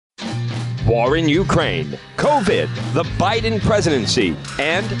war in Ukraine, COVID, the Biden presidency,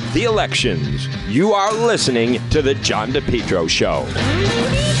 and the elections. You are listening to The John DePetro Show.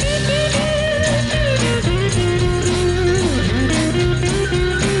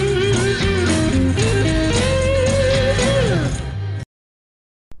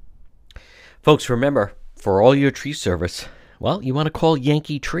 Folks, remember, for all your tree service, well, you want to call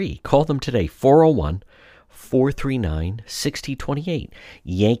Yankee Tree. Call them today, 401-439-6028.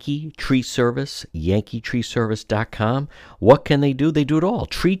 Yankee Tree Service, yankeetreeservice.com. What can they do? They do it all.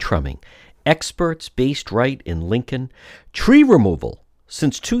 Tree trimming, experts based right in Lincoln, tree removal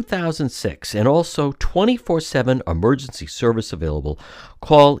since 2006, and also 24/7 emergency service available.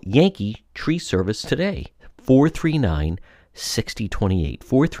 Call Yankee Tree Service today, 439-6028.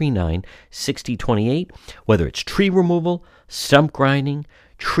 439-6028. Whether it's tree removal, stump grinding,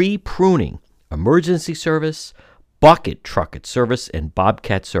 tree pruning, emergency service, bucket trucket service, and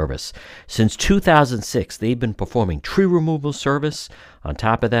bobcat service. Since 2006, they've been performing tree removal service. On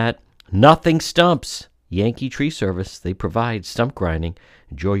top of that, nothing stumps. Yankee Tree Service, they provide stump grinding.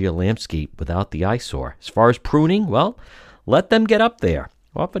 Enjoy your landscape without the eyesore. As far as pruning, well, let them get up there.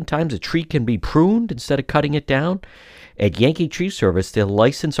 Oftentimes a tree can be pruned instead of cutting it down. At Yankee Tree Service, their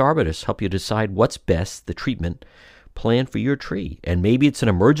licensed arborists help you decide what's best, the treatment plan for your tree. And maybe it's an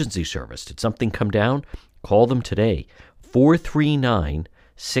emergency service. Did something come down? Call them today,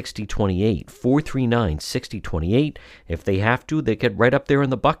 439-6028. 439-6028. If they have to, they get right up there in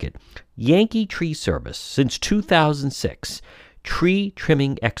the bucket. Yankee Tree Service, since 2006. Tree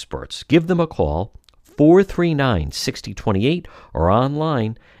trimming experts. Give them a call, 439-6028, or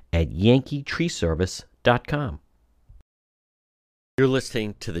online at yankeetreeservice.com. You're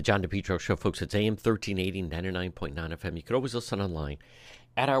listening to the John DePetro Show, folks. It's AM 1380, 99.9 FM. You can always listen online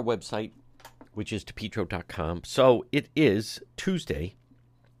at our website, which is DePetro.com. So it is Tuesday,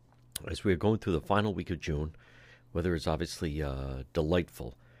 as we're going through the final week of June. Weather is obviously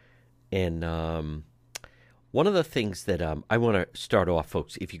delightful. And one of the things that I want to start off,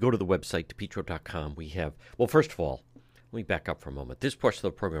 folks, if you go to the website, DePetro.com, we have, well, first of all, let me back up for a moment. This portion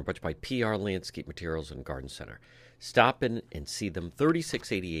of the program brought to you by PR Landscape Materials and Garden Center. Stop in and see them,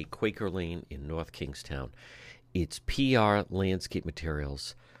 3688 Quaker Lane in North Kingstown. It's PR Landscape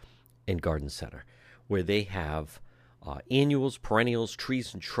Materials and Garden Center, where they have annuals, perennials,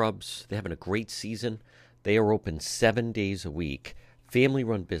 trees, and shrubs. They're having a great season. They are open 7 days a week.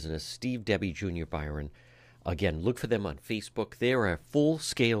 Family-run business, Steve Debbie Jr. Byron. Again, look for them on Facebook. They're a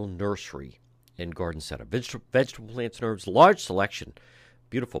full-scale nursery and garden center. Vegetable plants and herbs, large selection.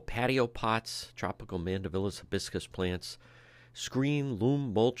 Beautiful patio pots, tropical mandevillas, hibiscus plants, screen,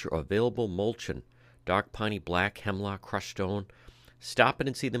 loom, mulch, or available mulch, and dark piney black, hemlock, crushed stone. Stop in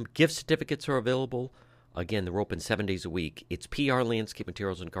and see them. Gift certificates are available. Again, they're open 7 days a week. It's PR Landscape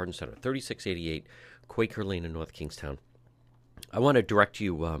Materials and Garden Center, 3688 Quaker Lane in North Kingstown. I want to direct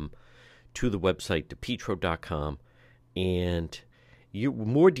you to the website, DePetro.com, and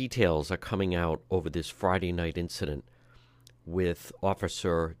more details are coming out over this Friday night incident with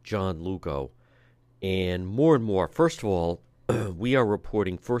Officer John Lugo, and more. First of all, we are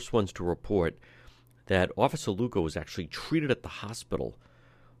reporting, first ones to report, that Officer Lugo was actually treated at the hospital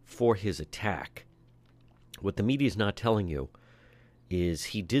for his attack. What the media is not telling you is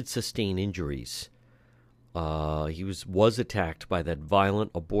he did sustain injuries. He was attacked by that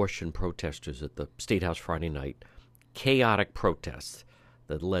violent abortion protesters at the State House Friday night. Chaotic protests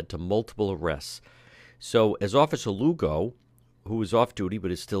that led to multiple arrests. So as Officer Lugo, who is off duty but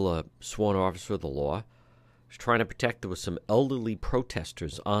is still a sworn officer of the law, was trying to protect, there was some elderly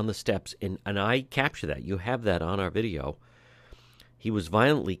protesters on the steps, and I capture that. You have that on our video. He was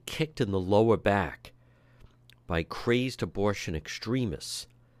violently kicked in the lower back by crazed abortion extremists.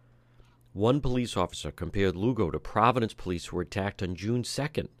 One police officer compared Lugo to Providence police who were attacked on June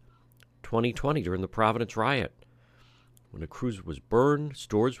 2nd, 2020, during the Providence riot. When a cruiser was burned,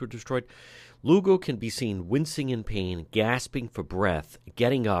 stores were destroyed. Lugo can be seen wincing in pain, gasping for breath,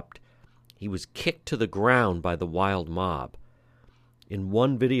 getting up. He was kicked to the ground by the wild mob. In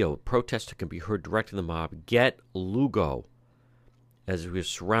one video, a protester can be heard directing the mob, "Get Lugo," as he was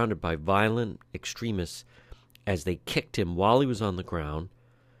surrounded by violent extremists as they kicked him while he was on the ground,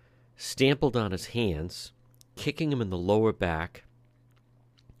 stampled on his hands, kicking him in the lower back.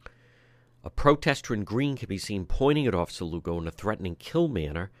 A protester in green can be seen pointing at Officer Lugo in a threatening kill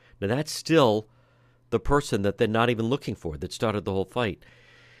manner. Now, that's still the person that they're not even looking for that started the whole fight.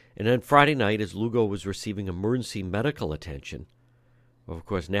 And then Friday night, as Lugo was receiving emergency medical attention, of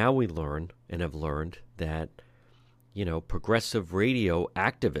course, now we learn and have learned that, progressive radio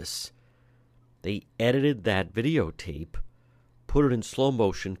activists, they edited that videotape, put it in slow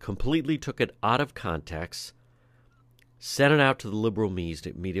motion, completely took it out of context, sent it out to the liberal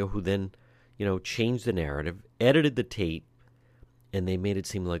media, who then, changed the narrative, edited the tape, and they made it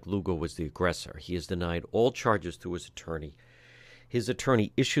seem like Lugo was the aggressor. He has denied all charges through his attorney. His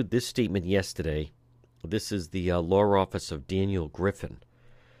attorney issued this statement yesterday. This is the law office of Daniel Griffin.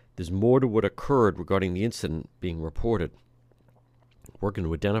 There's more to what occurred regarding the incident being reported. Working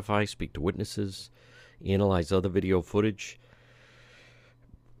to identify, speak to witnesses, analyze other video footage.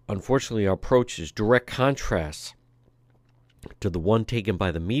 Unfortunately, our approach is direct contrast to the one taken by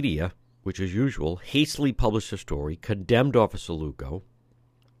the media, which, as usual, hastily published a story, condemned Officer Lugo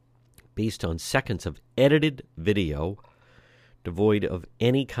based on seconds of edited video devoid of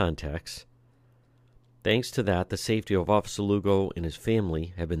any context. Thanks to that, the safety of Officer Lugo and his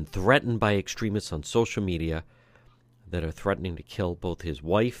family have been threatened by extremists on social media that are threatening to kill both his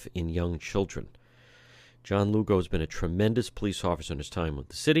wife and young children. John Lugo has been a tremendous police officer in his time with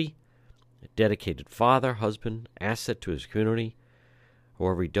the city, a dedicated father, husband, asset to his community.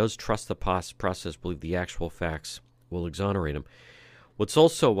 However, he does trust the process, believe the actual facts will exonerate him. What's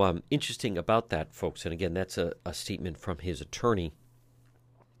also interesting about that, folks, and again, that's a statement from his attorney.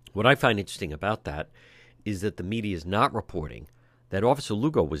 What I find interesting about that is that the media is not reporting that Officer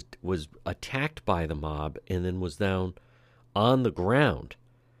Lugo was attacked by the mob and then was down on the ground.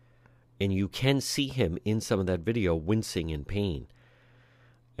 And you can see him in some of that video wincing in pain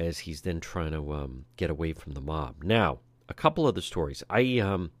as he's then trying to get away from the mob. Now, a couple other stories.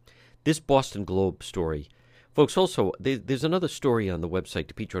 This Boston Globe story, folks. Also, there's another story on the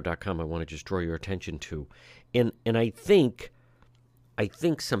website DePietro.com. I want to just draw your attention to, and I think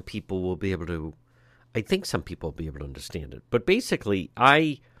some people will be able to. I think some people will be able to understand it. But basically,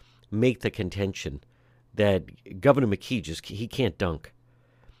 I make the contention that Governor McKee he can't dunk.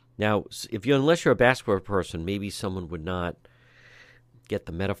 Now, unless you're a basketball person, maybe someone would not get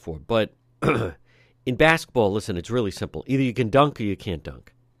the metaphor. But in basketball, listen, it's really simple. Either you can dunk or you can't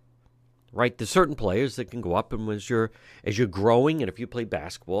dunk. Right? There's certain players that can go up, and as you're growing, and if you play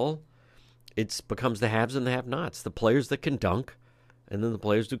basketball, it becomes the haves and the have-nots. The players that can dunk, and then the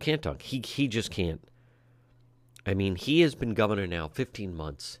players who can't dunk. He just can't. I mean, he has been governor now 15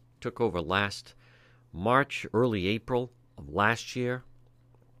 months. Took over last March, early April of last year.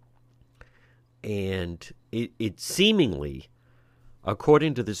 And it seemingly,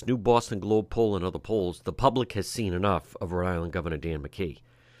 according to this new Boston Globe poll and other polls, the public has seen enough of Rhode Island Governor Dan McKee.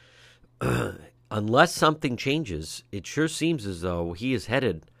 Unless something changes, it sure seems as though he is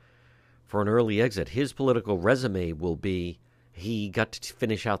headed for an early exit. His political resume will be he got to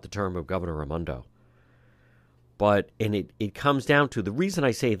finish out the term of Governor Raimondo. And it comes down to, the reason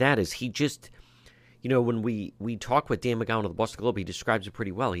I say that is he just, when we talk with Dan McGowan of the Boston Globe, he describes it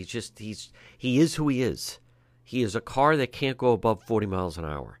pretty well. He is who he is. He is a car that can't go above 40 miles an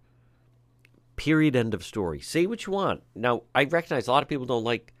hour. Period, end of story. Say what you want. Now, I recognize a lot of people don't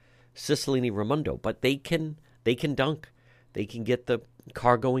like Cicilline Raimondo, but they can dunk. They can get the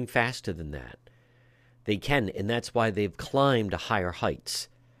car going faster than that. They can, and that's why they've climbed to higher heights.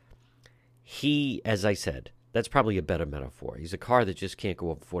 He, as I said, that's probably a better metaphor. He's a car that just can't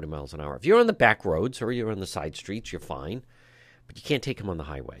go over 40 miles an hour. If you're on the back roads or you're on the side streets, you're fine, but you can't take him on the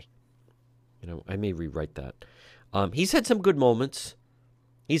highway. I may rewrite that. He's had some good moments.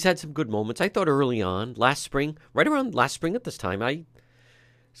 I thought early on, last spring, right around last spring at this time, I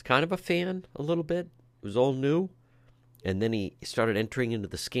was kind of a fan a little bit. It was all new. And then he started entering into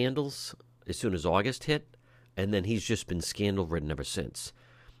the scandals as soon as August hit. And then he's just been scandal-ridden ever since.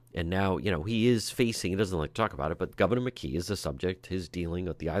 And now, he is facing, he doesn't like to talk about it, but Governor McKee is the subject. His dealing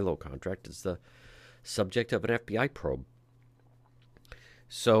with the ILO contract is the subject of an FBI probe.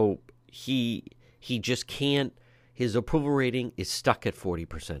 So he just can't, his approval rating is stuck at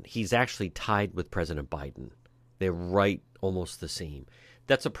 40%. He's actually tied with President Biden. They're right, almost the same.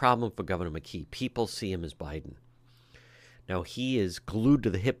 That's a problem for Governor McKee. People see him as Biden. Now, he is glued to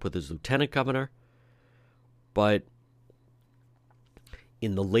the hip with his lieutenant governor, but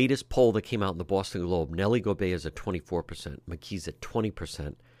in the latest poll that came out in the Boston Globe, Nellie Gorbea is at 24%, McKee's at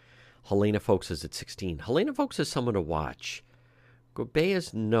 20%, Helena Foulkes is at 16%. Helena Foulkes is someone to watch.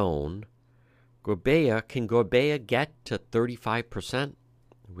 Gorbea's known. Can Gorbea get to 35%,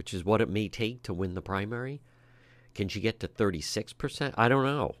 which is what it may take to win the primary? Can she get to 36%? I don't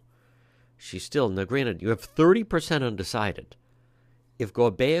know. She's still, now granted, you have 30% undecided. If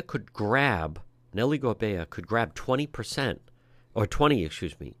Nellie Gorbea could grab 20%, or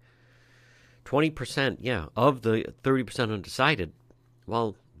 20%, of the 30% undecided,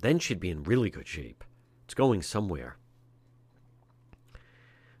 well, then she'd be in really good shape. It's going somewhere.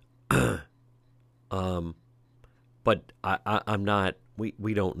 but I'm not.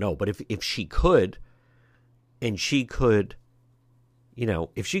 We don't know. But if she could, and she could,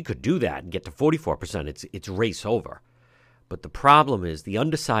 if she could do that and get to 44%, it's race over. But the problem is the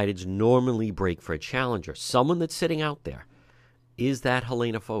undecideds normally break for a challenger. Someone that's sitting out there is that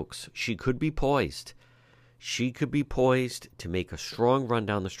Helena Foulkes. She could be poised. She could be poised to make a strong run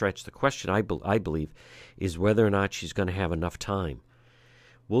down the stretch. The question, I believe, is whether or not she's going to have enough time.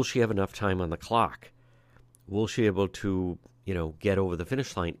 Will she have enough time on the clock? Will she be able to, get over the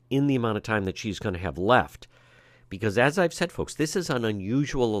finish line in the amount of time that she's going to have left? Because as I've said, folks, this is an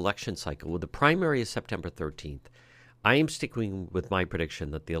unusual election cycle. With the primary is September 13th. I am sticking with my prediction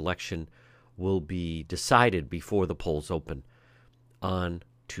that the election will be decided before the polls open on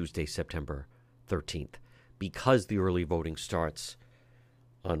Tuesday, September 13th, because the early voting starts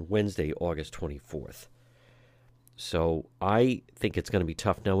on Wednesday, August 24th. So I think it's going to be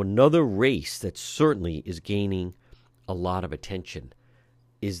tough. Now, another race that certainly is gaining a lot of attention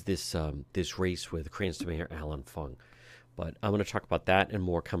is this race with Cranston Mayor Alan Fung. But I'm going to talk about that and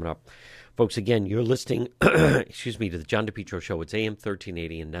more coming up. Folks, again, you're listening, to the John DePietro Show. It's AM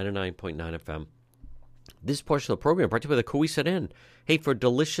 1380 and 99.9 FM. This portion of the program brought to you by the Cowesett Inn. Hey, for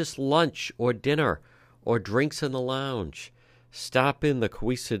delicious lunch or dinner or drinks in the lounge, stop in the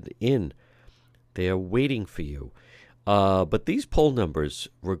Cowesett Inn. They are waiting for you. But these poll numbers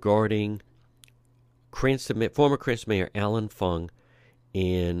regarding former Cranston Mayor Alan Fung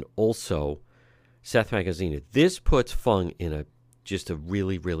and also Seth Magaziner, this puts Fung in just a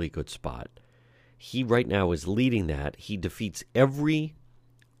really, really good spot. He right now is leading that. He defeats every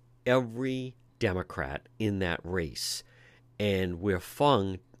Democrat in that race. And where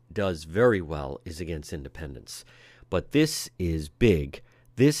Fung does very well is against independents. But this is big.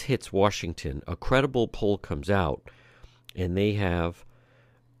 This hits Washington. A credible poll comes out, and they have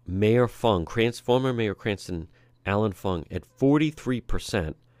Mayor Fung, former Mayor Cranston, Alan Fung, at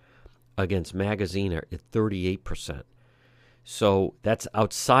 43% against Magaziner at 38%. So that's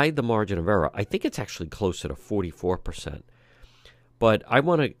outside the margin of error. I think it's actually closer to 44%. But I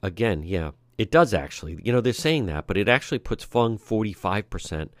want to, again, it does actually. They're saying that, but it actually puts Fung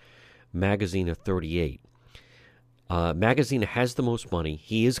 45%, Magaziner 38%. Magaziner has the most money.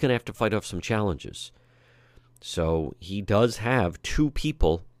 He is going to have to fight off some challenges. So he does have two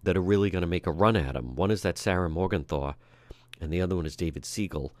people that are really going to make a run at him. One is that Sarah Morgenthau, and the other one is David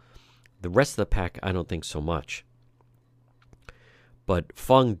Siegel. The rest of the pack, I don't think so much. But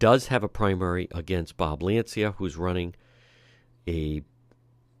Fung does have a primary against Bob Lancia, who's running a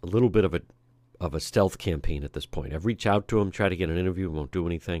little bit of a stealth campaign at this point. I've reached out to him, tried to get an interview, won't do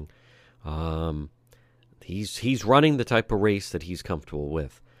anything. He's running the type of race that he's comfortable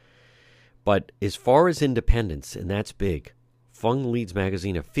with. But as far as independents, and that's big, Fung leads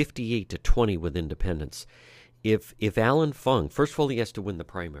Magaziner 58-20 with independents. If Alan Fung, first of all, he has to win the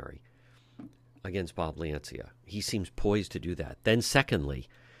primary against Bob Lancia. He seems poised to do that. Then secondly,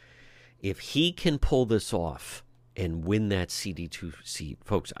 if he can pull this off and win that CD2 seat,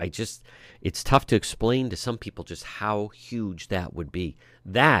 folks, it's tough to explain to some people just how huge that would be.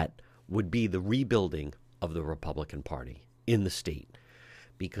 That would be the rebuilding of the Republican Party in the state.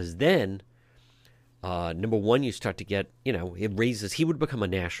 Because then, number one, you start to get, it raises, he would become a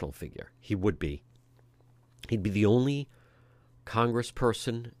national figure. He would be. He'd be the only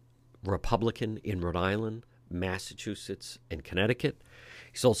congressperson, Republican in Rhode Island, Massachusetts, and Connecticut.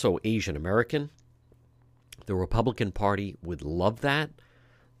 He's also Asian American. The Republican Party would love that.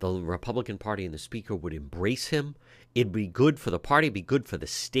 The Republican Party and the Speaker would embrace him. It'd be good for the party, it'd be good for the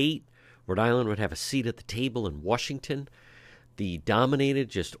state. Rhode Island would have a seat at the table in Washington. The dominated,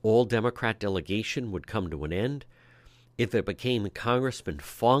 just all Democrat delegation would come to an end. If it became Congressman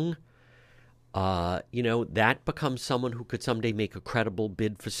Fung, that becomes someone who could someday make a credible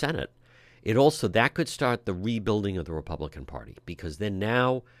bid for Senate. That could start the rebuilding of the Republican Party, because then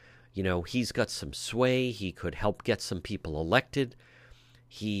now, he's got some sway. He could help get some people elected.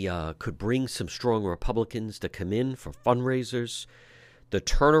 He could bring some strong Republicans to come in for fundraisers. The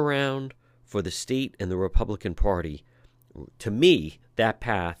turnaround for the state and the Republican Party, to me, that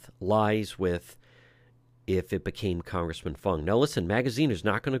path lies with if it became Congressman Fung. Now listen, Magaziner is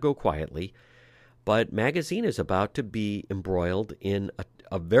not going to go quietly, but Magaziner is about to be embroiled in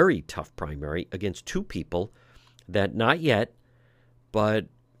a very tough primary against two people that not yet, but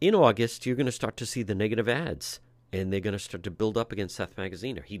in August, you're going to start to see the negative ads, and they're going to start to build up against Seth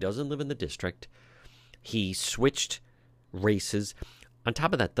Magaziner. He doesn't live in the district. He switched races. On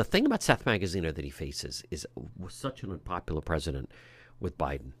top of that, the thing about Seth Magaziner that he faces is such an unpopular president with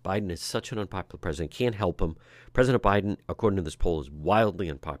Biden. Biden is such an unpopular president. Can't help him. President Biden, according to this poll, is wildly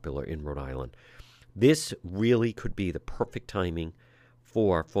unpopular in Rhode Island. This really could be the perfect timing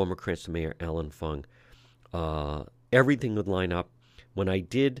for former Cranston Mayor Alan Fung. Everything would line up. When I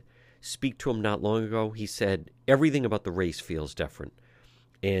did speak to him not long ago, he said everything about the race feels different.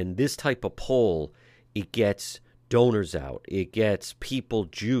 And this type of poll, it gets donors out. It gets people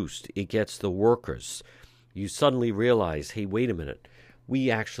juiced. It gets the workers. You suddenly realize, hey, wait a minute. We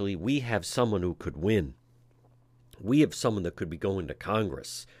have someone who could win. We have someone that could be going to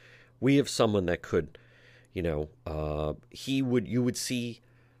Congress. We have someone that could, you would see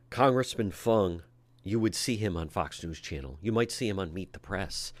Congressman Fung. You would see him on Fox News Channel. You might see him on Meet the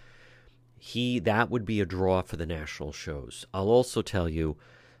Press. That would be a draw for the national shows. I'll also tell you,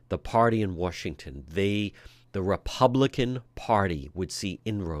 the party in Washington, the Republican Party would see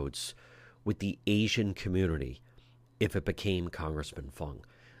inroads with the Asian community if it became Congressman Fung.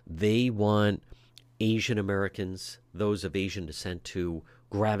 They want Asian Americans, those of Asian descent, to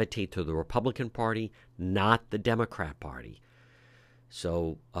gravitate to the Republican Party, not the Democrat Party.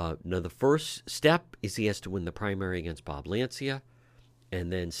 So now the first step is he has to win the primary against Bob Lancia.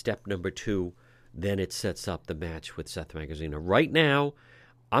 And then step number 2, then it sets up the match with Seth Magaziner. Right now,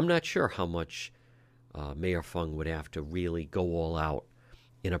 I'm not sure how much Mayor Fung would have to really go all out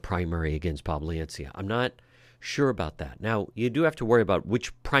in a primary against Bob Lancia. I'm not sure about that. Now, you do have to worry about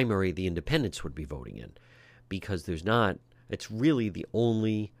which primary the independents would be voting in, because it's really the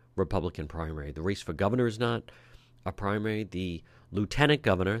only Republican primary. The race for governor is not a primary. The lieutenant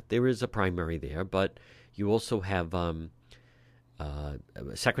governor, there is a primary there, but you also have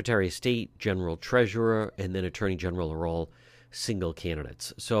Secretary of State, General Treasurer, and then Attorney General are all single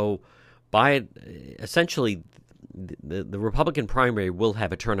candidates. So essentially, the Republican primary will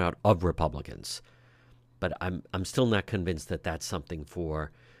have a turnout of Republicans. But I'm still not convinced that that's something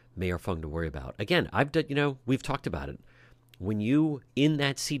for Mayor Fung to worry about. Again, we've talked about it. When you, in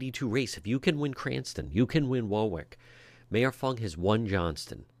that CD2 race, if you can win Cranston, you can win Warwick. Mayor Fung has won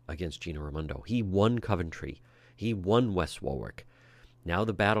Johnston against Gina Raimondo. He won Coventry. He won West Warwick. Now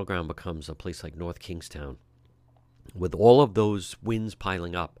the battleground becomes a place like North Kingstown. With all of those wins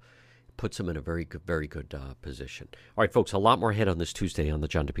piling up, puts him in a very good position. All right, folks, a lot more ahead on this Tuesday on the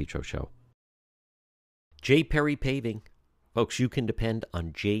John DePietro Show. J. Perry Paving. Folks, you can depend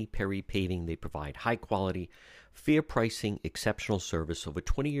on J. Perry Paving. They provide high quality, fair pricing, exceptional service, over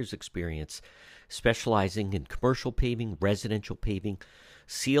 20 years experience, specializing in commercial paving, residential paving,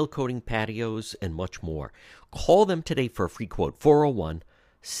 seal coating patios, and much more. Call them today for a free quote,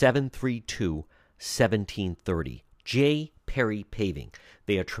 401-732-1730. J. Perry Paving.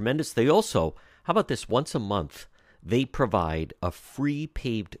 They are tremendous. They also, how about this, once a month, they provide a free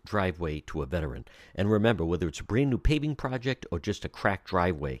paved driveway to a veteran. And remember, whether it's a brand new paving project or just a cracked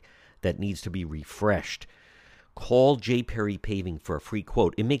driveway that needs to be refreshed, call J. Perry Paving for a free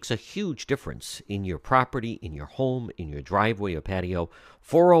quote. It makes a huge difference in your property, in your home, in your driveway or patio.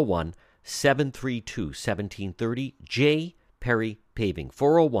 401-732-1730. J. Perry Paving.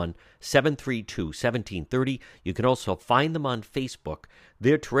 401-732-1730. You can also find them on Facebook.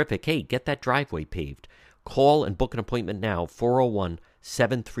 They're terrific. Hey, get that driveway paved. Call and book an appointment now,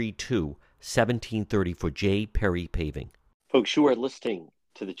 401-732-1730 for J. Perry Paving. Folks, you are listening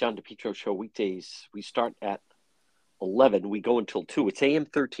to the John DePietro Show weekdays. We start at 11. We go until 2. It's AM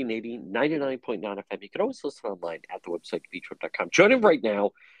 1380, 99.9 FM. You can always listen online at the website, DePietro.com. Joining right now,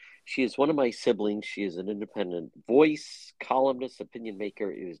 she is one of my siblings. She is an independent voice, columnist, opinion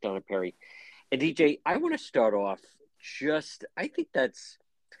maker. It is Donna Perry. And DJ, I want to start off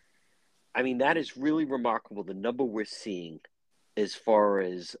that is really remarkable, the number we're seeing as far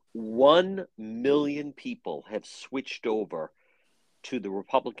as 1 million people have switched over to the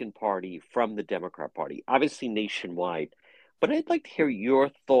Republican Party from the Democrat Party, obviously nationwide. But I'd like to hear your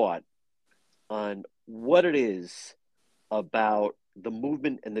thought on what it is about the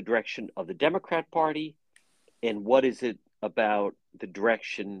movement and the direction of the Democrat Party, and what is it about the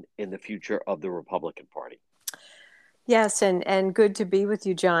direction in the future of the Republican Party. Yes, and good to be with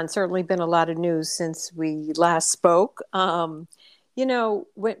you, John. Certainly been a lot of news since we last spoke. When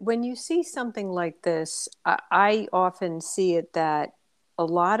you see something like this, I often see it that a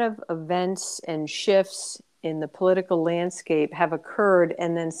lot of events and shifts in the political landscape have occurred,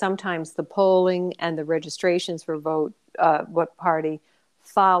 and then sometimes the polling and the registrations for vote, what party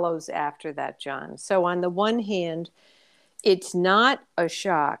follows after that, John. So on the one hand, it's not a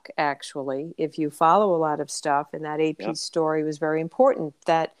shock, actually, if you follow a lot of stuff, and that AP story was very important,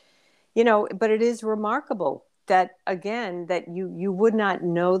 but it is remarkable that again, that you would not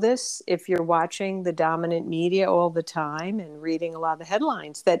know this if you're watching the dominant media all the time and reading a lot of the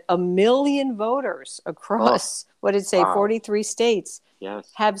headlines, that 1 million voters across, what did it say, 43 states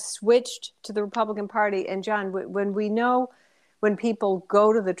have switched to the Republican Party. And John, when we know, when people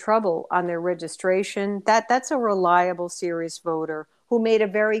go to the trouble on their registration, that's a reliable, serious voter who made a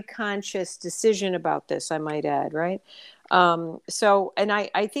very conscious decision about this, I might add, right? And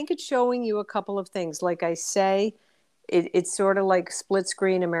I think it's showing you a couple of things. Like I say, it's sort of like split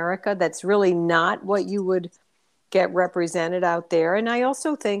screen America. That's really not what you would get represented out there. And I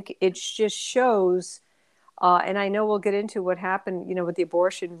also think it just shows, and I know we'll get into what happened, with the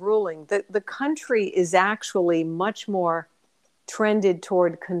abortion ruling. The country is actually much more trended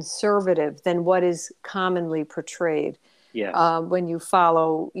toward conservative than what is commonly portrayed. Yes. When you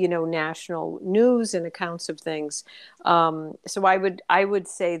follow, national news and accounts of things. So I would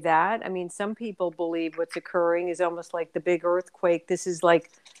say that. I mean, some people believe what's occurring is almost like the big earthquake. This is like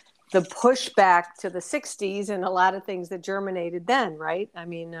the pushback to the 60s and a lot of things that germinated then, right? I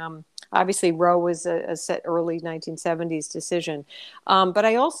mean, obviously Roe was a set early 1970s decision. But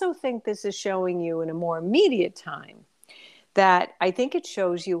I also think this is showing you in a more immediate time that I think it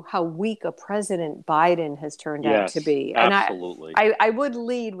shows you how weak a President Biden has turned out to be. And absolutely. I would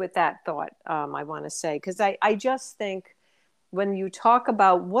lead with that thought, I want to say, because I just think when you talk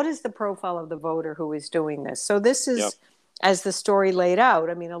about what is the profile of the voter who is doing this. So this is, as the story laid out,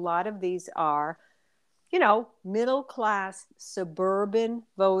 I mean, a lot of these are, middle class suburban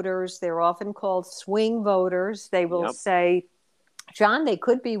voters. They're often called swing voters. They will say, John, they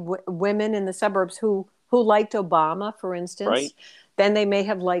could be women in the suburbs who liked Obama, for instance. Right. Then they may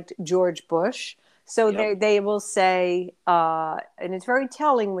have liked George Bush. So they will say, and it's very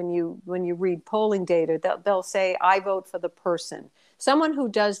telling when you read polling data, they'll say, I vote for the person. Someone who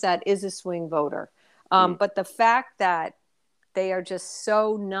does that is a swing voter. But the fact that they are just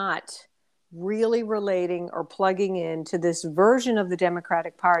so not really relating or plugging into this version of the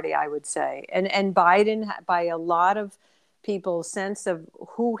Democratic Party, I would say. And Biden, by a lot of people's sense of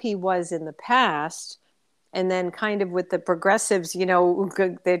who he was in the past, and then kind of with the progressives,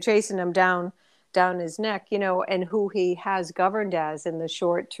 they're chasing him down his neck, and who he has governed as in the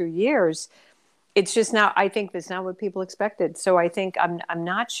short 2 years. It's just now, I think that's not what people expected. So I think I'm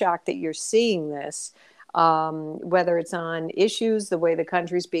not shocked that you're seeing this, whether it's on issues, the way the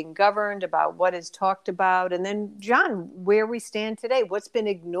country's being governed, about what is talked about. And then, John, where we stand today, what's been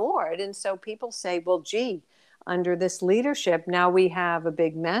ignored. And so people say, well, gee, under this leadership, now we have a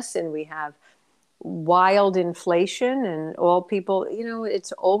big mess and we have wild inflation and all people,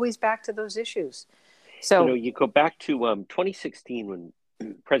 it's always back to those issues. So, you go back to 2016 when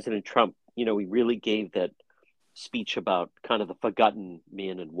President Trump, he really gave that speech about kind of the forgotten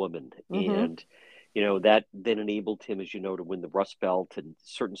man and woman. And, that then enabled him, as you know, to win the Rust Belt, and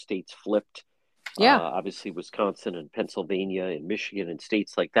certain states flipped. Obviously Wisconsin and Pennsylvania and Michigan and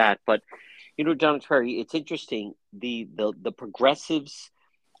states like that. But, Don Terry, it's interesting, the progressives,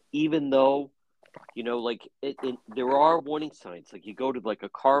 even though, there are warning signs. Like you go to like a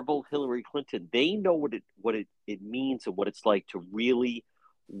Carville, Hillary Clinton, they know what it means and what it's like to really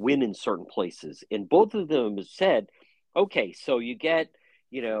win in certain places. And both of them have said, okay, so you get,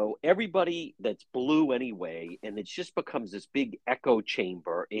 everybody that's blue anyway, and it just becomes this big echo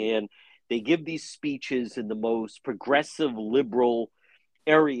chamber. And they give these speeches in the most progressive liberal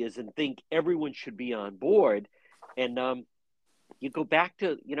areas and think everyone should be on board. And, you go back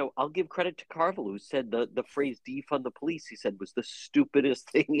to, I'll give credit to Carville, who said the phrase defund the police, he said, was the stupidest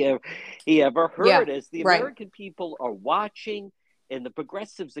thing he ever heard. As the American people are watching, and the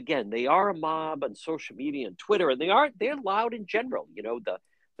progressives, again, they are a mob on social media and Twitter, and they're loud in general.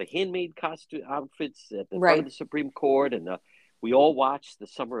 The handmade costume outfits at the front of the Supreme Court, and we all watched the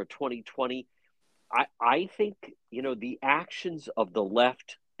summer of 2020. I think, the actions of the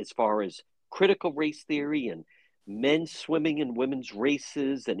left, as far as critical race theory and men swimming in women's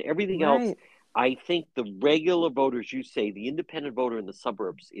races and everything else, I think the regular voters, you say, the independent voter in the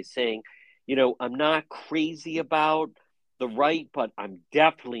suburbs is saying, I'm not crazy about the right, but I'm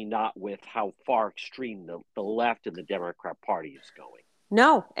definitely not with how far extreme the left and the Democrat Party is going.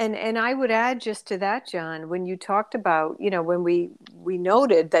 No, and I would add just to that, John, when you talked about, when we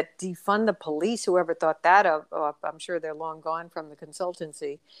noted that defund the police, whoever thought that up, I'm sure they're long gone from the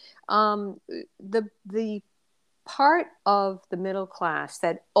consultancy. The part of the middle class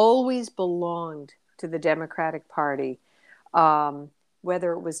that always belonged to the Democratic Party,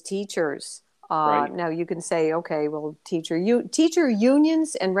 whether it was teachers. Now you can say, okay, well, teacher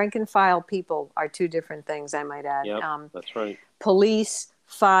unions and rank and file people are two different things, I might add. That's right. Police,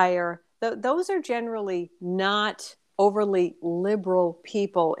 fire, those are generally not overly liberal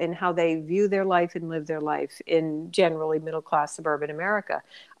people in how they view their life and live their life in generally middle class suburban America.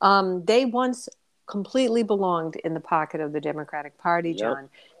 They once completely belonged in the pocket of the Democratic Party, Yep. John.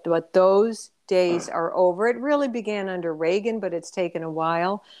 But those days are over. It really began under Reagan, but it's taken a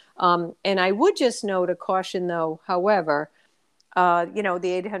while. And I would just note a caution, though, however, the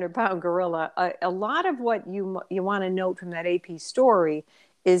 800-pound gorilla. A lot of what you want to note from that AP story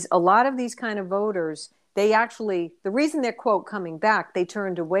is a lot of these kind of voters, the reason they're, quote, coming back, they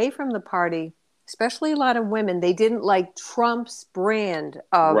turned away from the party, especially a lot of women. They didn't like Trump's brand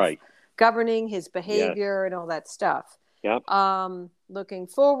of governing, his behavior, and all that stuff. Yep. Looking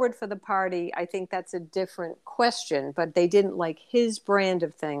forward for the party, I think that's a different question, but they didn't like his brand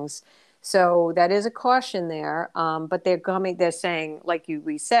of things. So that is a caution there. But they're saying, like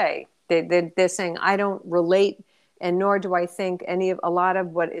we say, they're saying, I don't relate, and nor do I think a lot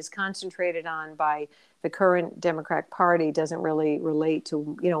of what is concentrated on by the current Democratic Party doesn't really relate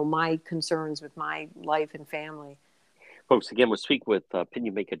to, my concerns with my life and family. Folks, again, we'll speak with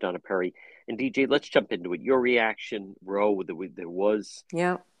opinion maker Donna Perry. And DJ, let's jump into it. Your reaction, Ro, there was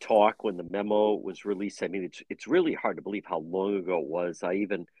talk when the memo was released. I mean, it's really hard to believe how long ago it was. I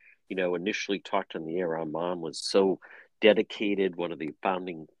even, initially talked on the air. Our mom was so dedicated, one of the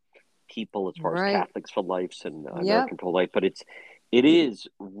founding people as far as Catholics for Life and American Pro-Life. But it is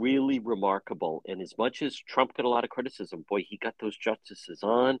really remarkable. And as much as Trump got a lot of criticism, boy, he got those justices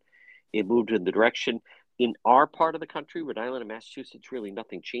on. It moved in the direction. In our part of the country, Rhode Island and Massachusetts, really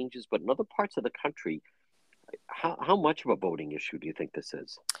nothing changes. But in other parts of the country, how much of a voting issue do you think this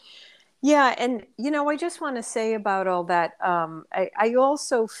is? Yeah, and, I just want to say about all that, I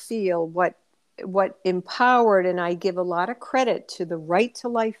also feel what empowered, and I give a lot of credit to the Right to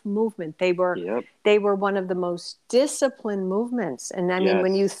Life movement. They were one of the most disciplined movements. And I mean,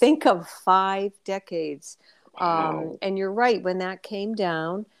 when you think of 5 decades, and you're right, when that came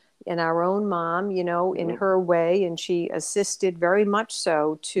down, and our own mom, in her way, and she assisted very much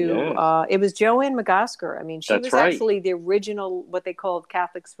so to, it was Joanne McOsker. I mean, she was actually the original, what they called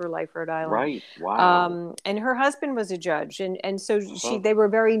Catholics for Life Rhode Island. Right, wow. And her husband was a judge. And so they were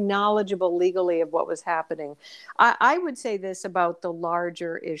very knowledgeable legally of what was happening. I would say this about the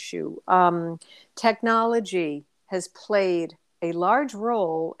larger issue. Technology has played a large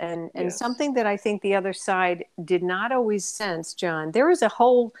role and something that I think the other side did not always sense, John. There is a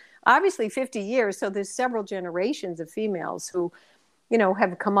whole, obviously 50 years, so there's several generations of females who,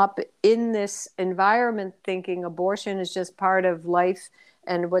 have come up in this environment thinking abortion is just part of life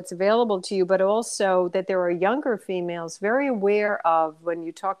and what's available to you, but also that there are younger females very aware of when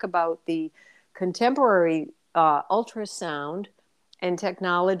you talk about the contemporary ultrasound and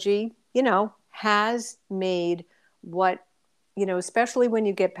technology, has made what, especially when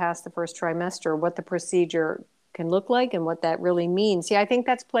you get past the first trimester, what the procedure can look like and what that really means. See, I think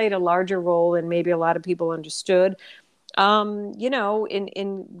that's played a larger role than maybe a lot of people understood, in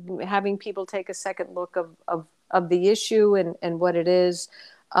having people take a second look of the issue and what it is.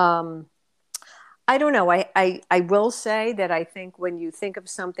 I don't know. I will say that I think when you think of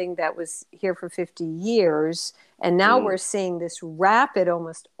something that was here for 50 years, and now we're seeing this rapid,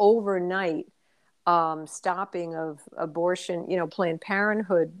 almost overnight stopping of abortion, Planned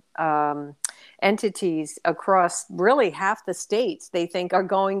Parenthood entities across really half the states they think are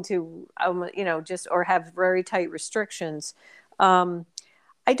going to, or have very tight restrictions.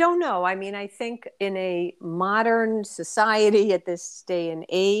 I don't know. I mean, I think in a modern society at this day and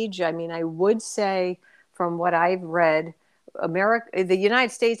age, I mean, I would say from what I've read, the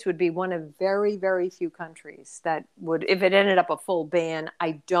United States would be one of very, very few countries that would, if it ended up a full ban.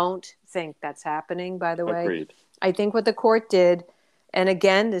 I don't think that's happening, by the way. Agreed. I think what the court did, and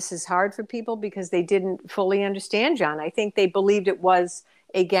again, this is hard for people because they didn't fully understand, John. I think they believed it was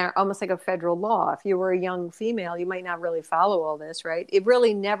almost like a federal law. If you were a young female, you might not really follow all this, right? It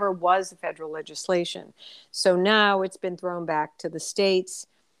really never was federal legislation. So now it's been thrown back to the states.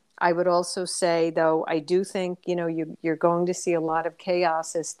 I would also say, though, I do think, you're going to see a lot of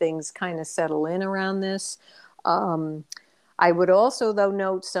chaos as things kind of settle in around this. I would also, though,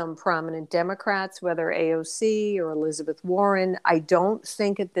 note some prominent Democrats, whether AOC or Elizabeth Warren. I don't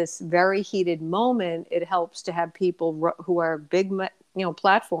think at this very heated moment it helps to have people who are big,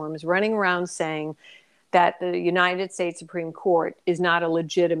 platforms running around saying that the United States Supreme Court is not a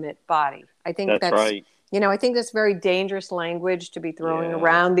legitimate body. I think that's right. I think that's very dangerous language to be throwing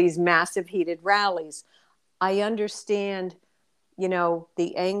around these massive heated rallies. I understand,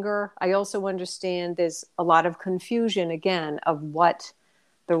 the anger. I also understand there's a lot of confusion, again, of what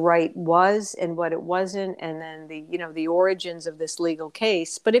the right was and what it wasn't, and then the origins of this legal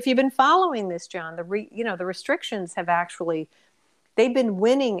case. But if you've been following this, John, the restrictions have actually, they've been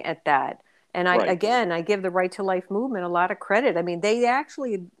winning at that. And I give the Right to Life movement a lot of credit. I mean, they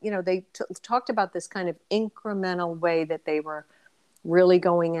actually, they talked about this kind of incremental way that they were really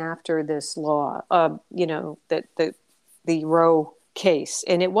going after this law, that the Roe case,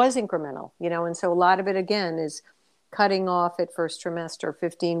 and it was incremental, and so a lot of it again is cutting off at first trimester,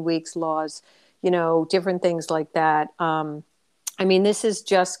 15 weeks laws, different things like that. I mean, this is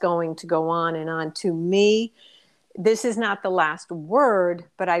just going to go on and on. To me, this is not the last word,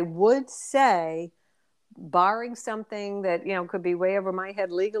 but I would say, barring something that, could be way over my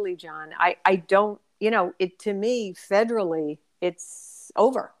head legally, John, I don't, to me, federally, it's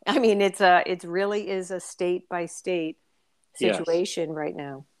over. I mean, it really is a state by state situation right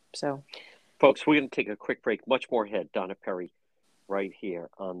now. So, folks, we're going to take a quick break. Much more ahead. Donna Perry right here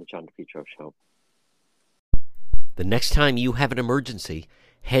on the John DePietro Show. The next time you have an emergency,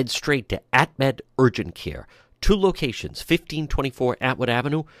 head straight to AtMed Urgent Care. 2 locations, 1524 Atwood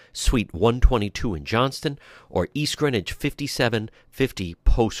Avenue, Suite 122 in Johnston, or East Greenwich 5750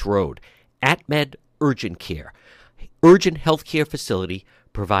 Post Road. AtMed Urgent Care. Urgent health care facility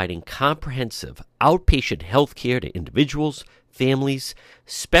providing comprehensive outpatient health care to individuals, families,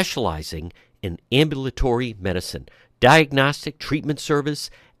 specializing in ambulatory medicine, diagnostic treatment service.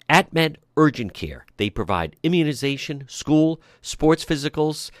 AtMed Urgent Care. They provide immunization, school, sports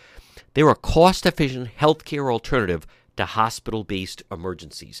physicals. They're a cost-efficient healthcare alternative to hospital-based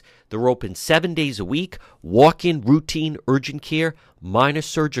emergencies. They're open 7 days a week, walk-in routine urgent care, minor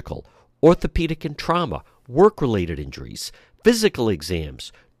surgical, orthopedic and trauma, work-related injuries, physical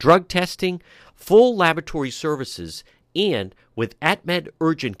exams, drug testing, full laboratory services, and with AtMed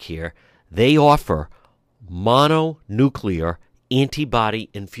Urgent Care, they offer mononuclear antibody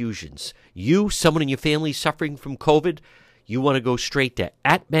infusions. You, someone in your family suffering from COVID, you want to go straight to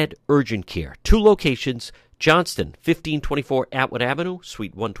AtMed Urgent Care. 2 locations, Johnston, 1524 Atwood Avenue,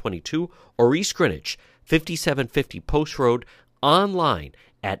 Suite 122, or East Greenwich, 5750 Post Road, online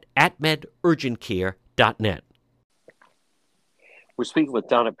at atmedurgentcare.net. We're speaking with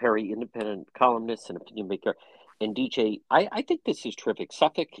Donna Perry, independent columnist and opinion maker. And DJ, I think this is terrific.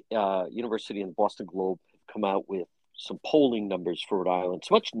 Suffolk University and the Boston Globe have come out with some polling numbers for Rhode Island.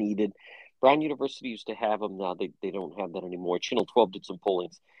 It's much needed. Brown University used to have them. Now they don't have that anymore. Channel 12 did some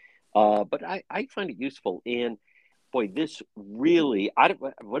pollings. But I find it useful. And, boy, this really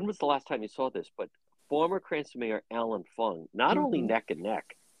 – when was the last time you saw this? But former Cranston Mayor Alan Fung, not only neck and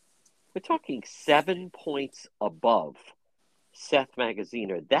neck, we're talking 7 points above Seth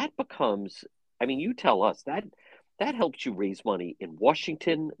Magaziner. That becomes – I mean, you tell us. That helps you raise money in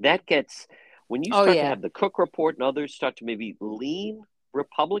Washington. That gets – when you start to have the Cook Report and others start to maybe lean –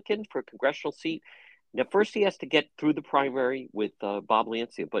 Republican for a congressional seat. Now, first he has to get through the primary with Bob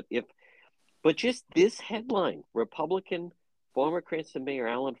Lancia. But just this headline, Republican former Cranston Mayor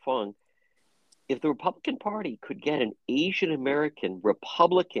Alan Fung, if the Republican Party could get an Asian American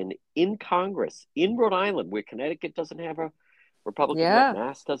Republican in Congress in Rhode Island, where Connecticut doesn't have a Republican,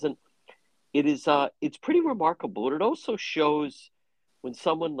 Mass doesn't, it's pretty remarkable. And it also shows when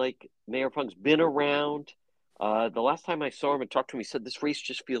someone like Mayor Fung's been around. The last time I saw him and talked to him, he said this race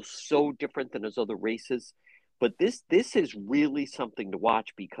just feels so different than his other races. But this is really something to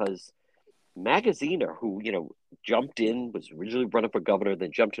watch because Magaziner, who, jumped in, was originally running for governor,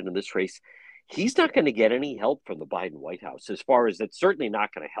 then jumped into this race, he's not going to get any help from the Biden White House, as far as it's certainly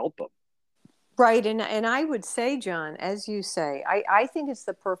not going to help him. Right. And I would say, John, as you say, I think it's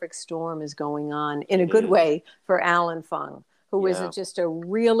the perfect storm is going on in a good way for Alan Fung, who is just a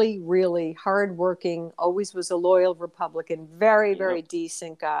really, really hardworking, always was a loyal Republican, very, very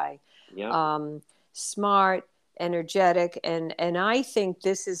decent guy, smart, energetic. And I think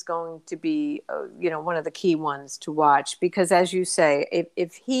this is going to be, one of the key ones to watch, because as you say,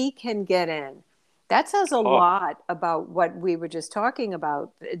 if he can get in, that says a lot about what we were just talking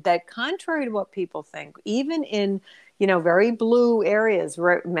about, that contrary to what people think, even in, very blue areas,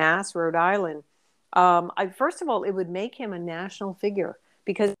 Mass, Rhode Island, first of all, it would make him a national figure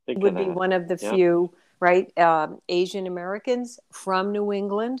because he would be one of the few, right, Asian Americans from New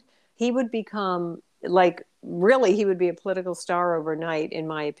England. He would become he would be a political star overnight, in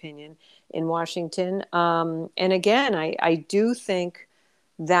my opinion, in Washington. And again, I do think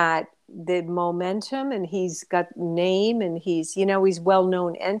that the momentum, and he's got name, and he's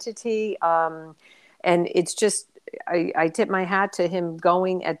well-known entity. And it's just, I tip my hat to him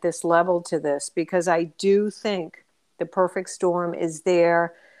going at this level to this, because I do think the perfect storm is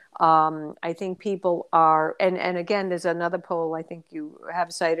there. I think people are, and again, there's another poll I think you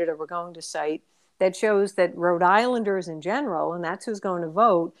have cited or we're going to cite that shows that Rhode Islanders in general, and that's who's going to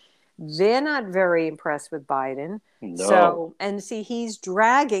vote, they're not very impressed with Biden. No. So, and see, he's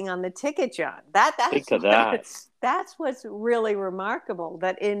dragging on the ticket, John. Think of that. That's what's really remarkable,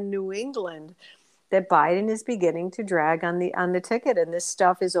 that in New England, that Biden is beginning to drag on the ticket, and this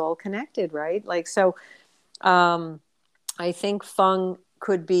stuff is all connected, right? Like, so I think Fung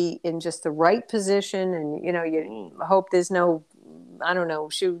could be in just the right position, and you hope there's no, I don't know,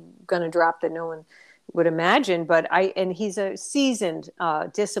 shoe going to drop that no one would imagine, but he's a seasoned,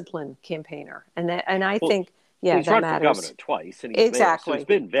 disciplined campaigner, and I think he's that run matters. for governor twice, and he's he's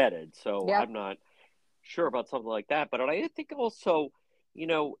been vetted, so Yep. I'm not sure about something like that. But I think also,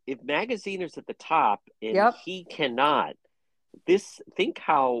 if Magazine is at the top and Yep. he cannot, think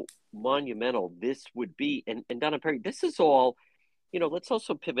how monumental this would be. And Donna Perry, this is all, let's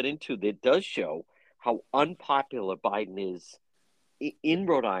also pivot into that does show how unpopular Biden is in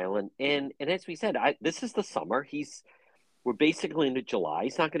Rhode Island. And as we said, this is the summer. We're basically into July.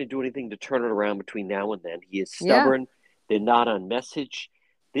 He's not going to do anything to turn it around between now and then. He is stubborn. Yeah. They're not on message.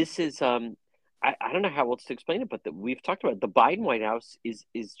 This is, I don't know how else to explain it, but we've talked about it. The Biden White House is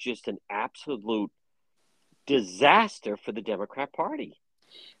just an absolute disaster for the Democrat Party.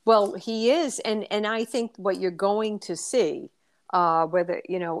 Well, he is. And I think what you're going to see, whether,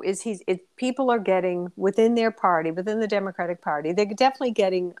 people are getting within their party, within the Democratic Party, they're definitely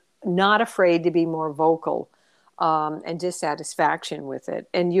getting not afraid to be more vocal and dissatisfaction with it.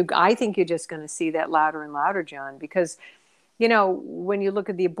 And I think you're just going to see that louder and louder, John, because, when you look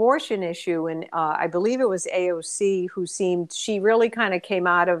at the abortion issue, and I believe it was AOC she really kind of came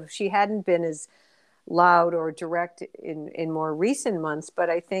out of, she hadn't been as loud or direct in more recent months,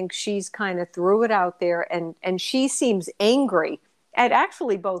 but I think she's kind of threw it out there, and she seems angry at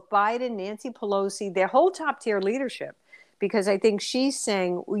actually both Biden, Nancy Pelosi, their whole top tier leadership, because I think she's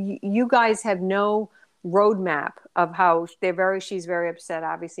saying, you guys have no roadmap of how she's very upset,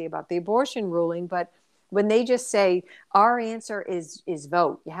 obviously, about the abortion ruling, but when they just say our answer is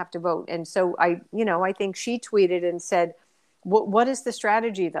vote, you have to vote. And so I think she tweeted and said, what is the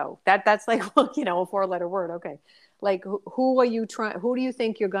strategy though? That's like, a 4-letter word. Okay. Like, who do you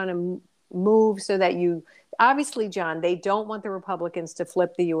think you're going to move so that obviously, John, they don't want the Republicans to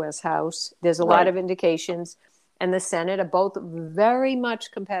flip the U.S. House. There's a lot of indications, and the Senate are both very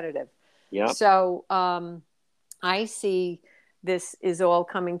much competitive. Yeah. So I see this is all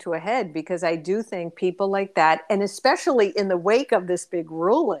coming to a head, because I do think people like that, and especially in the wake of this big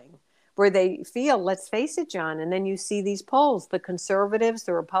ruling, where they feel, let's face it, John, and then you see these polls, the conservatives,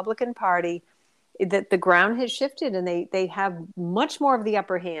 the Republican Party, that the ground has shifted, and they have much more of the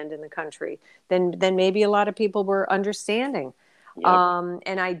upper hand in the country than maybe a lot of people were understanding. Yep.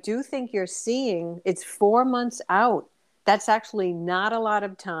 And I do think you're seeing, it's 4 months out. That's actually not a lot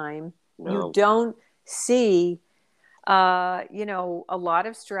of time. No. You don't see a lot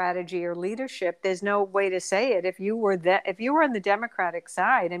of strategy or leadership. There's no way to say it. If you were on the Democratic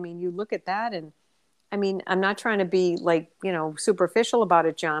side, I mean, you look at that, and I mean, I'm not trying to be superficial about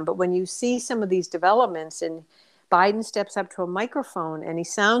it, John, but when you see some of these developments, and Biden steps up to a microphone and he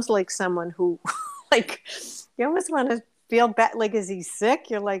sounds like someone who, you almost want to feel bad. Like, is he sick?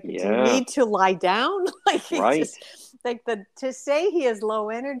 You're like, do you need to lie down? Right. To say he has low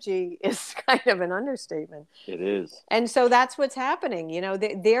energy is kind of an understatement. It is. And so that's what's happening.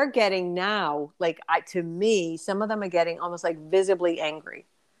 They're getting now, to me, some of them are getting almost visibly angry.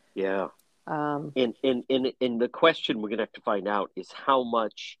 Yeah. And the question we're going to have to find out is how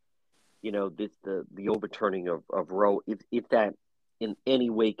much, the overturning of Roe, if that in any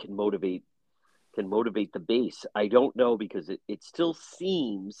way can motivate the base. I don't know, because it still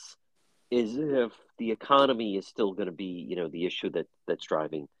seems as if the economy is still going to be, the issue that's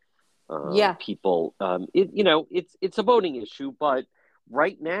driving people. It's a voting issue, but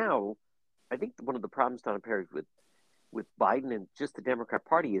right now, I think one of the problems, Donna Perry, with Biden and just the Democrat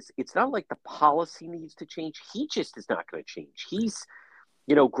Party is it's not like the policy needs to change. He just is not going to change. He's,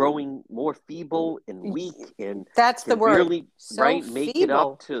 growing more feeble and weak, and that's the word. Really, so make feeble. it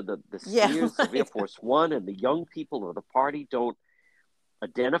up to the spheres of Air Force One, and the young people of the party don't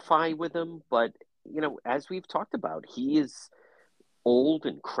identify with him. But as we've talked about, he is old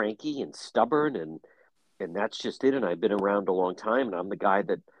and cranky and stubborn, and that's just it. And I've been around a long time, and I'm the guy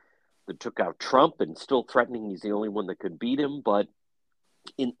that took out Trump, and still threatening he's the only one that could beat him. But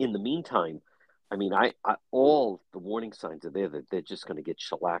in the meantime, I mean, I all the warning signs are there that they're just going to get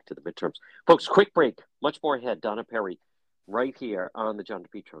shellacked at the midterms. Folks, quick break. Much more ahead. Donna Perry, right here on the John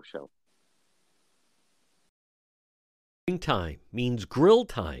DePetro Show. Springtime means grill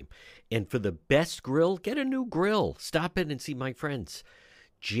time. And for the best grill, get a new grill. Stop in and see my friends.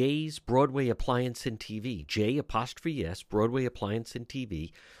 Jay's Broadway Appliance and TV. J''S Broadway Appliance and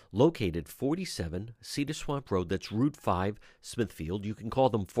TV. Located 47 Cedar Swamp Road. That's Route 5, Smithfield. You can call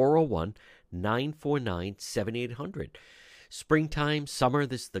them 401-949-7800. Springtime, summer,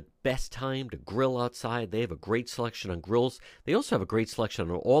 this is the best time to grill outside. They have a great selection on grills. They also have a great selection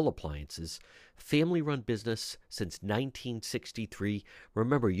on all appliances. Family-run business since 1963.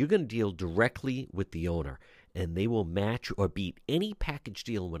 Remember, you're going to deal directly with the owner, and they will match or beat any package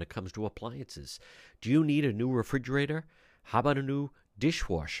deal when it comes to appliances. Do you need a new refrigerator? How about a new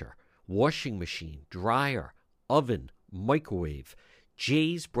dishwasher, washing machine, dryer, oven, microwave?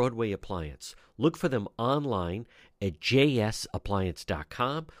 Jay's Broadway Appliance. Look for them online at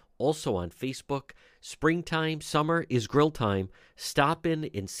jsappliance.com. Also on Facebook. Springtime, summer is grill time. Stop in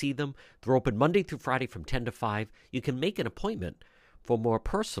and see them. They're open Monday through Friday from 10 to 5. You can make an appointment for more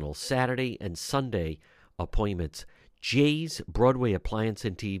personal Saturday and Sunday appointments. Jay's Broadway Appliance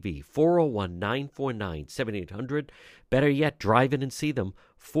and TV, 401-949-7800. Better yet, drive in and see them,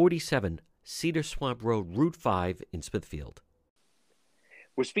 47 Cedar Swamp Road, Route 5 in Smithfield.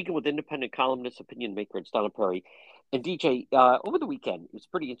 We're speaking with independent columnist, opinion maker, it's Donna Perry. And DJ, over the weekend, it was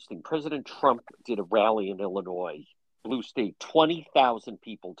pretty interesting. President Trump did a rally in Illinois, blue state. 20,000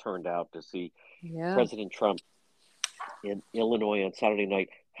 people turned out to see President Trump in Illinois on Saturday night.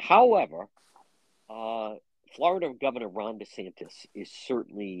 However, Florida Governor Ron DeSantis is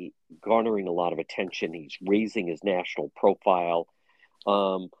certainly garnering a lot of attention. He's raising his national profile.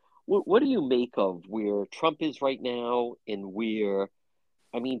 What do you make of where Trump is right now and where,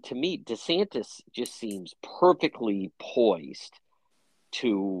 I mean, to me, DeSantis just seems perfectly poised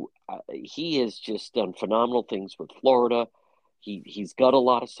to, he has just done phenomenal things with Florida. He's got a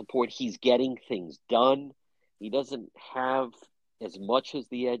lot of support. He's getting things done. He doesn't have as much as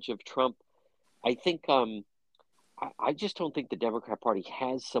the edge of Trump. I think, I just don't think the Democrat Party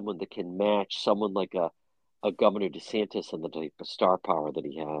has someone that can match someone like a Governor DeSantis and the type of star power that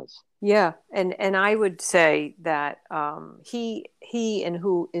he has. Yeah, and I would say that he and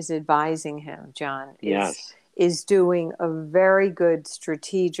who is advising him, John, is doing a very good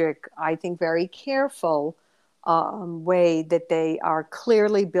strategic, I think very careful way that they are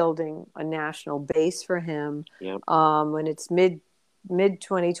clearly building a national base for him. Yep. When it's mid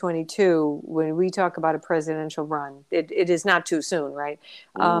 2022, when we talk about a presidential run, it is not too soon, right?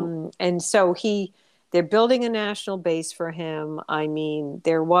 And so they're building a national base for him. I mean,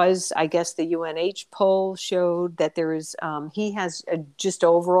 there was, I guess the UNH poll showed that there is, he has just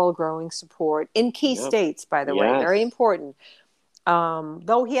overall growing support in key states, by the way, very important.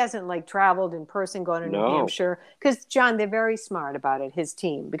 Though he hasn't like traveled in person, going to New Hampshire, because John, they're very smart about it, his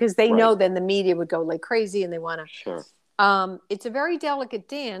team, because they know then the media would go like crazy and they want to. Sure. It's a very delicate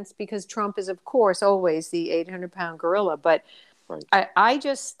dance because Trump is, of course, always the 800-pound gorilla. But I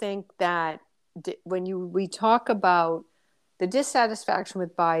just think that when we talk about the dissatisfaction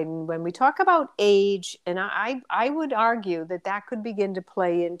with Biden, when we talk about age, and I would argue that could begin to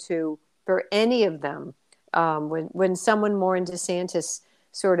play into, for any of them, when someone more in DeSantis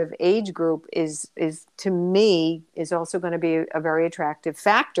sort of age group is to me is also going to be a very attractive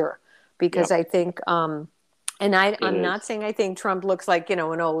factor, because I think. And I'm not saying I think Trump looks like, an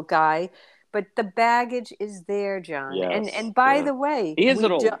old guy, but the baggage is there, John. Yes, and by the way, he is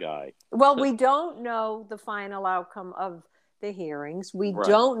an old guy. Well, we don't know the final outcome of the hearings. We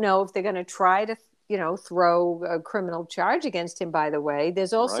don't know if they're going to try to, throw a criminal charge against him, by the way.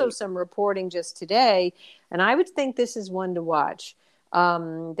 There's also some reporting just today, and I would think this is one to watch,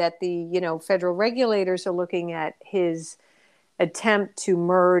 that the, federal regulators are looking at his attempt to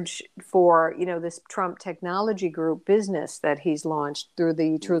merge for, this Trump Technology Group business that he's launched through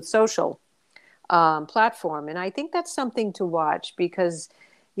the Truth Social platform. And I think that's something to watch because,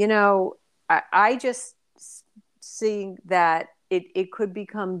 I just see that it could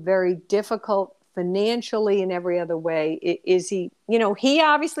become very difficult financially in every other way. Is he, he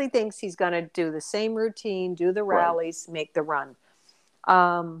obviously thinks he's going to do the same routine, do the rallies, make the run.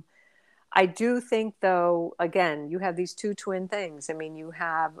 I do think, though, again, you have these two twin things. I mean, you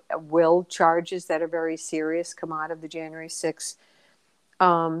have will charges that are very serious come out of the January 6th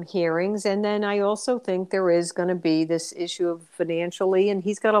hearings. And then I also think there is going to be this issue of financially, and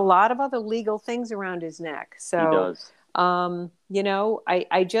he's got a lot of other legal things around his neck. So, he does.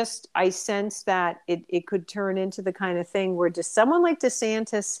 I sense that it could turn into the kind of thing where just someone like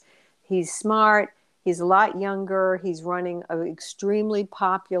DeSantis, he's smart, he's a lot younger, he's running an extremely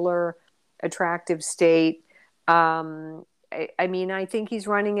popular, attractive state. I mean, I think he's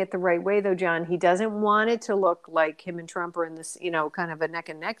running it the right way, though, John. He doesn't want it to look like him and Trump are in this, kind of a neck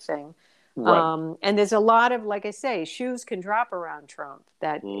and neck thing. Right. And there's a lot of, like I say, shoes can drop around Trump.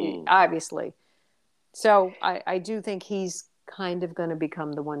 That obviously. So I do think he's kind of going to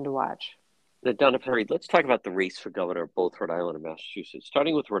become the one to watch. Now, Donna Perry, let's talk about the race for governor of both Rhode Island and Massachusetts.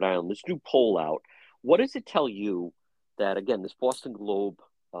 Starting with Rhode Island, this new poll out, what does it tell you that, again, this Boston Globe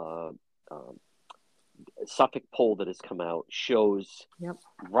Suffolk poll that has come out shows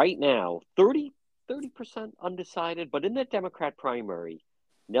right now 30% undecided, but in the Democrat primary,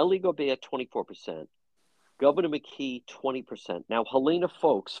 Nellie Gorbea, 24%, Governor McKee, 20%. Now, Helena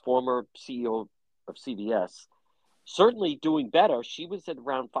Foulkes, former CEO of CBS, certainly doing better. She was at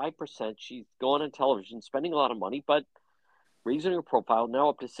around 5%. She's going on television, spending a lot of money, but raising her profile now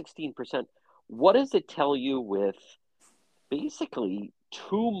up to 16%. What does it tell you with basically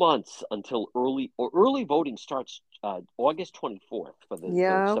 2 months until early voting starts August 24th for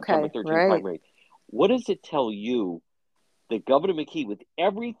the September 13th primary? What does it tell you that Governor McKee, with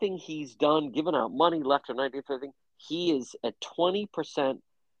everything he's done, giving out money left and right, everything, he is at 20%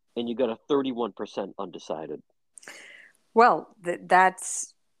 and you got a 31% undecided? Well,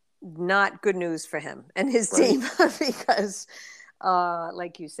 that's not good news for him and his team because,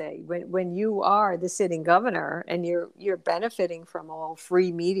 like you say, when you are the sitting governor and you're benefiting from all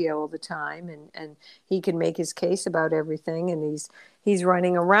free media all the time, and he can make his case about everything, and he's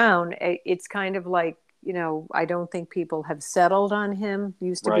running around. It's kind of like, I don't think people have settled on him.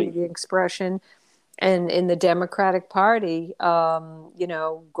 Used to be the expression, and in the Democratic Party,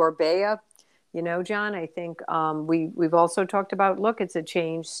 Gorbea. John, I think we've also talked about, look, it's a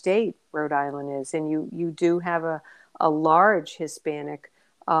changed state, Rhode Island is, and you do have a large Hispanic,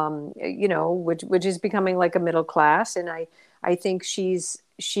 which is becoming like a middle class. And I think she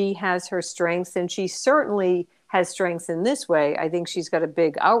has her strengths, and she certainly has strengths in this way. I think she's got a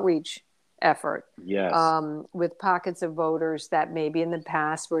big outreach effort with pockets of voters that maybe in the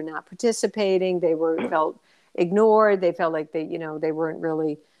past were not participating. They felt ignored. They felt like they weren't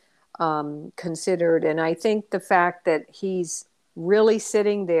really considered. And I think the fact that he's really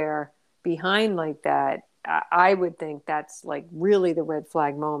sitting there behind like that, I would think that's like really the red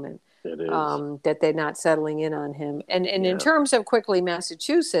flag moment. It is. That they're not settling in on him. And in terms of quickly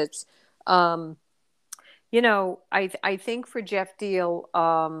Massachusetts, I think for Jeff Deal,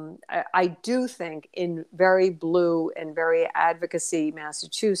 I do think in very blue and very advocacy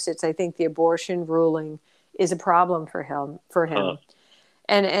Massachusetts, I think the abortion ruling is a problem for him.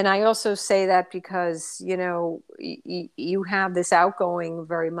 And I also say that because, you have this outgoing,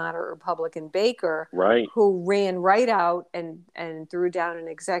 very moderate Republican Baker, who ran right out and threw down an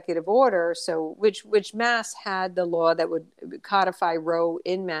executive order. So which Mass had the law that would codify Roe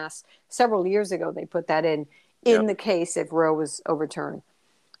in Mass several years ago. They put that in the case if Roe was overturned.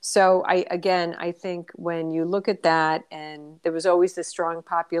 So I think when you look at that, and there was always this strong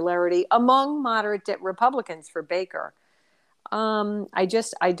popularity among moderate Republicans for Baker.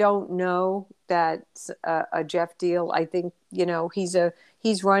 I don't know that a Jeff Deal. I think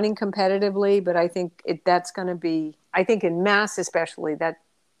he's running competitively, but I think that's going to be. I think in Mass especially, that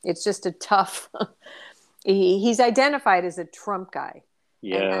it's just a tough. He's identified as a Trump guy,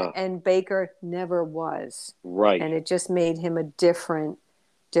 and Baker never was, and it just made him a different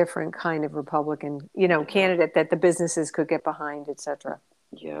kind of Republican, candidate that the businesses could get behind, etc.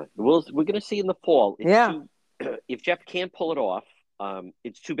 Yeah, well, we're going to see in the fall. If Jeff can't pull it off,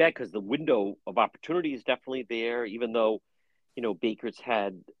 it's too bad, because the window of opportunity is definitely there, even though, Baker's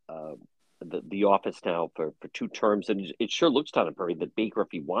had the office now for 2 terms. And it sure looks, Donna Perry, that Baker, if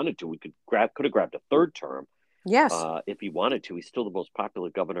he wanted to, could have grabbed a 3rd term. Yes. If he wanted to. He's still the most popular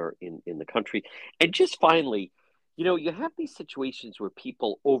governor in the country. And just finally, you have these situations where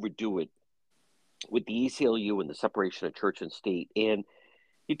people overdo it with the ACLU and the separation of church and state. And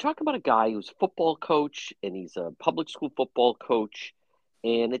you talk about a guy who's a football coach, and he's a public school football coach.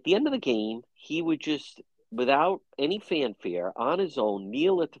 And at the end of the game, he would just, without any fanfare, on his own,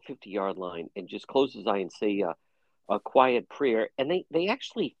 kneel at the 50-yard line and just close his eye and say a quiet prayer. And they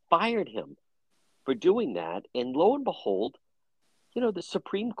actually fired him for doing that. And lo and behold, the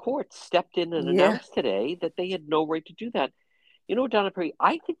Supreme Court stepped in and announced today that they had no right to do that. Donna Perry,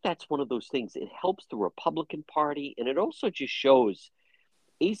 I think that's one of those things. It helps the Republican Party, and it also just shows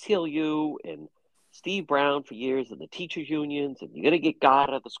ACLU and Steve Brown for years, and the teachers unions, and you're going to get God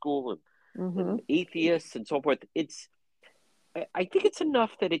out of the school, and atheists and so forth. I think it's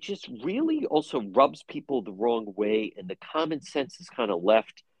enough that it just really also rubs people the wrong way, and the common sense has kind of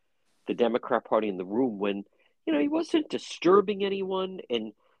left the Democrat Party in the room when, he wasn't disturbing anyone.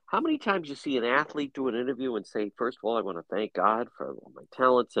 And how many times you see an athlete do an interview and say, first of all, I want to thank God for all my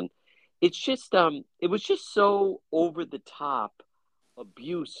talents. And it's just, it was just so over the top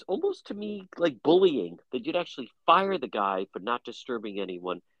abuse, almost to me like bullying, that you'd actually fire the guy for not disturbing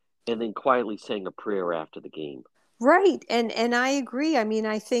anyone and then quietly saying a prayer after the game. Right. And I agree. I mean,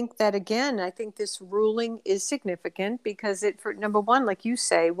 I think that again, I think this ruling is significant because it, for number one, like you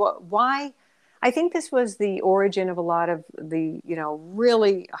say, why? I think this was the origin of a lot of the,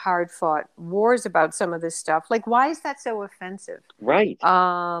 really hard fought wars about some of this stuff. Like, why is that so offensive? Right.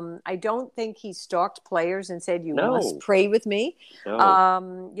 I don't think he stalked players and said, you must pray with me.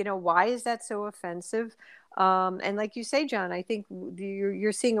 No. Why is that so offensive? And like you say, John, I think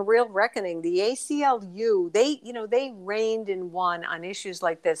you're seeing a real reckoning. The ACLU, they reigned and won on issues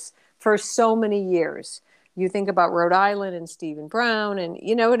like this for so many years. You think about Rhode Island and Stephen Brown, and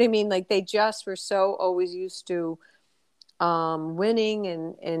you know what I mean? Like they just were so always used to winning,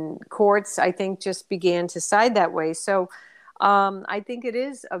 and courts, I think, just began to side that way. So I think it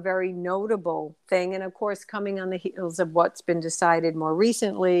is a very notable thing. And of course, coming on the heels of what's been decided more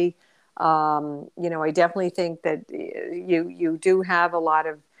recently, I definitely think that you do have a lot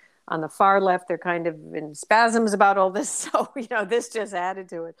of, on the far left, they're kind of in spasms about all this. So, this just added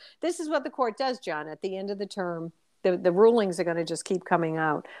to it. This is what the court does, John. At the end of the term, the rulings are going to just keep coming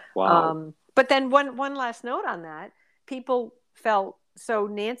out. Wow. But then one last note on that, people felt, so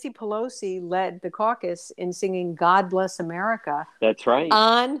Nancy Pelosi led the caucus in singing God Bless America. That's right.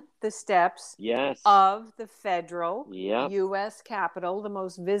 On the steps yes. of the federal yep. U.S. Capitol, the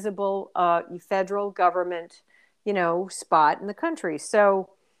most visible federal government, spot in the country.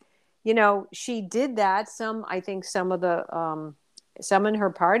 So, she did that. I think some of the, some in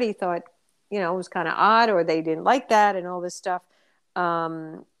her party thought, it was kind of odd, or they didn't like that and all this stuff.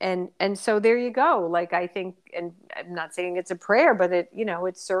 And so there you go. Like, I think, and I'm not saying it's a prayer, but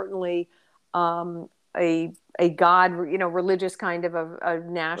it's certainly, a God, religious kind of a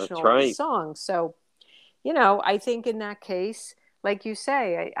national song. So, I think in that case, like you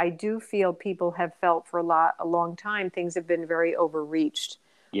say, I do feel people have felt for a long time, things have been very overreached.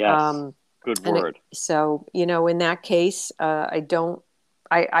 Yes. Good word. So, in that case, I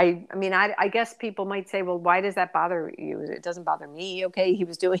guess people might say, well, why does that bother you? It doesn't bother me. Okay. He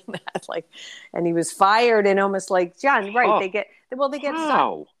was doing that, and he was fired, and almost like, John, right. They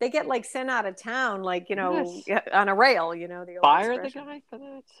get sent out of town, yes. on a rail, the fire the guy for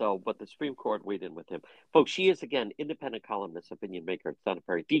that. So, but the Supreme Court weighed in with him. Folks, she is, again, independent columnist, opinion maker at Santa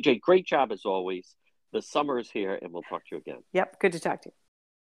Fe. DJ, great job as always. The summer is here, and we'll talk to you again. Yep. Good to talk to you.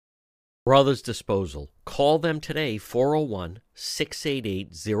 Brothers Disposal. Call them today,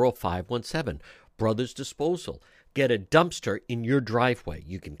 401-688-0517. Brothers Disposal. Get a dumpster in your driveway.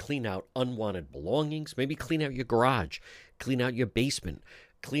 You can clean out unwanted belongings, maybe clean out your garage, clean out your basement,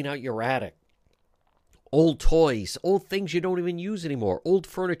 clean out your attic. Old toys, old things you don't even use anymore, old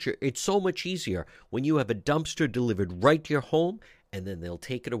furniture. It's so much easier when you have a dumpster delivered right to your home, and then they'll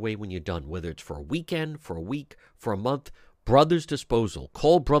take it away when you're done, whether it's for a weekend, for a week, for a month. Brothers Disposal.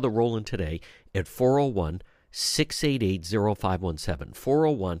 Call Brother Roland today at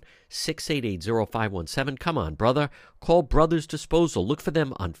 401-688-0517. 401-688-0517. Come on, brother. Call Brothers Disposal. Look for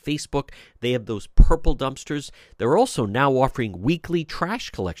them on Facebook. They have those purple dumpsters. They're also now offering weekly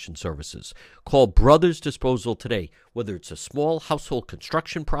trash collection services. Call Brothers Disposal today, whether it's a small household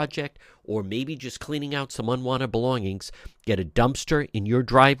construction project or maybe just cleaning out some unwanted belongings. Get a dumpster in your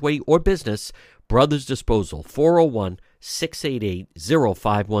driveway or business. Brothers Disposal,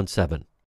 401-688-0517.